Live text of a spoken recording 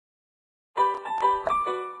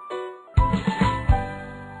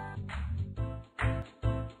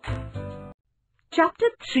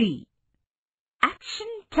Chapter 3. Action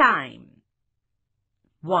Time.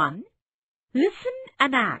 1. Listen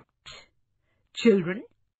and act. Children,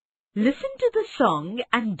 listen to the song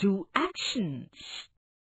and do actions.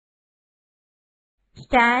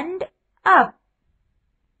 Stand up.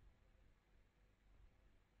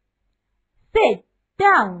 Sit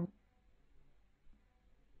down.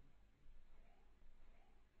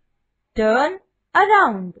 Turn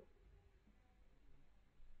around.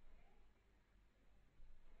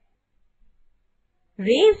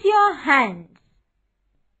 Raise your hands.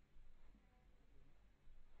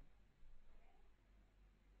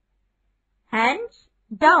 Hands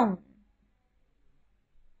down.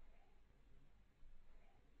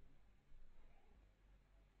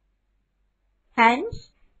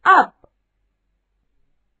 Hands up.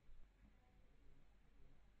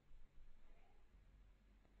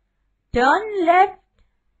 Turn left.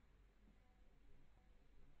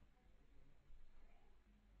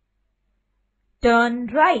 Turn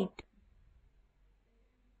right.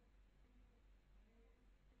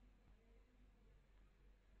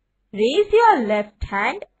 Raise your left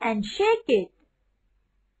hand and shake it.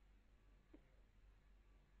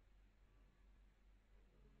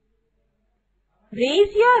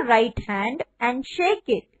 Raise your right hand and shake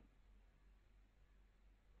it.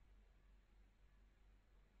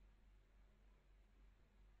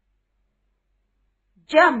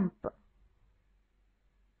 Jump.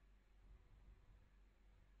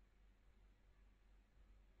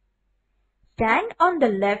 Stand on the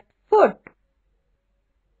left foot.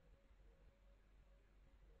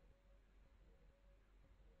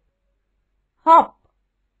 Hop.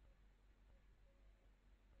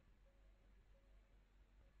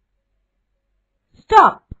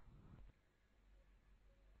 Stop.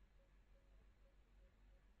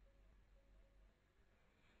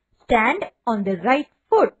 Stand on the right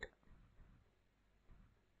foot.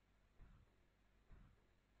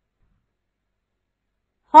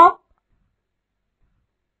 Hop.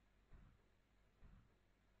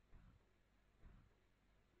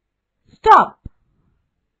 Stop.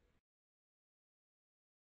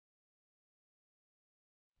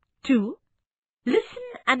 Two. Listen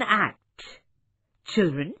and act.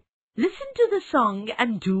 Children, listen to the song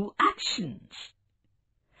and do actions.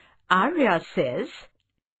 Arya says,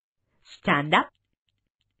 stand up,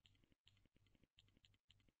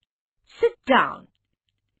 sit down,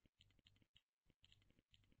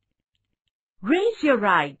 raise your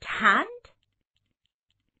right hand,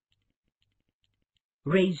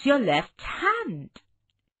 raise your left hand,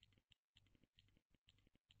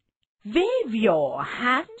 wave your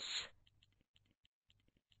hands,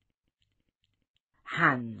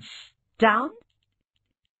 hands down,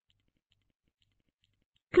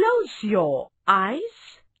 close your eyes,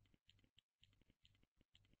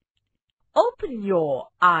 open your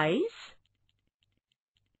eyes,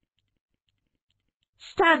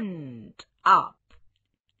 stand up,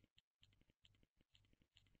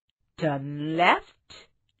 turn left,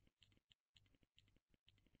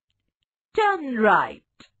 turn right,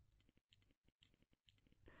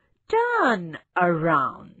 turn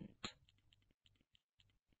around,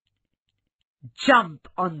 jump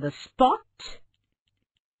on the spot,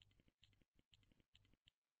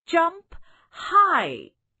 jump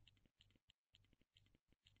high,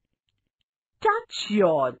 touch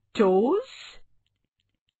your toes,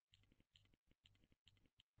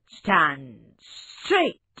 stand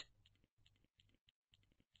straight,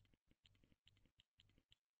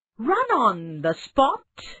 run on the spot,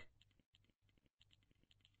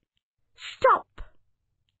 stop,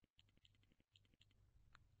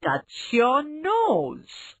 touch your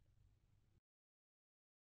nose,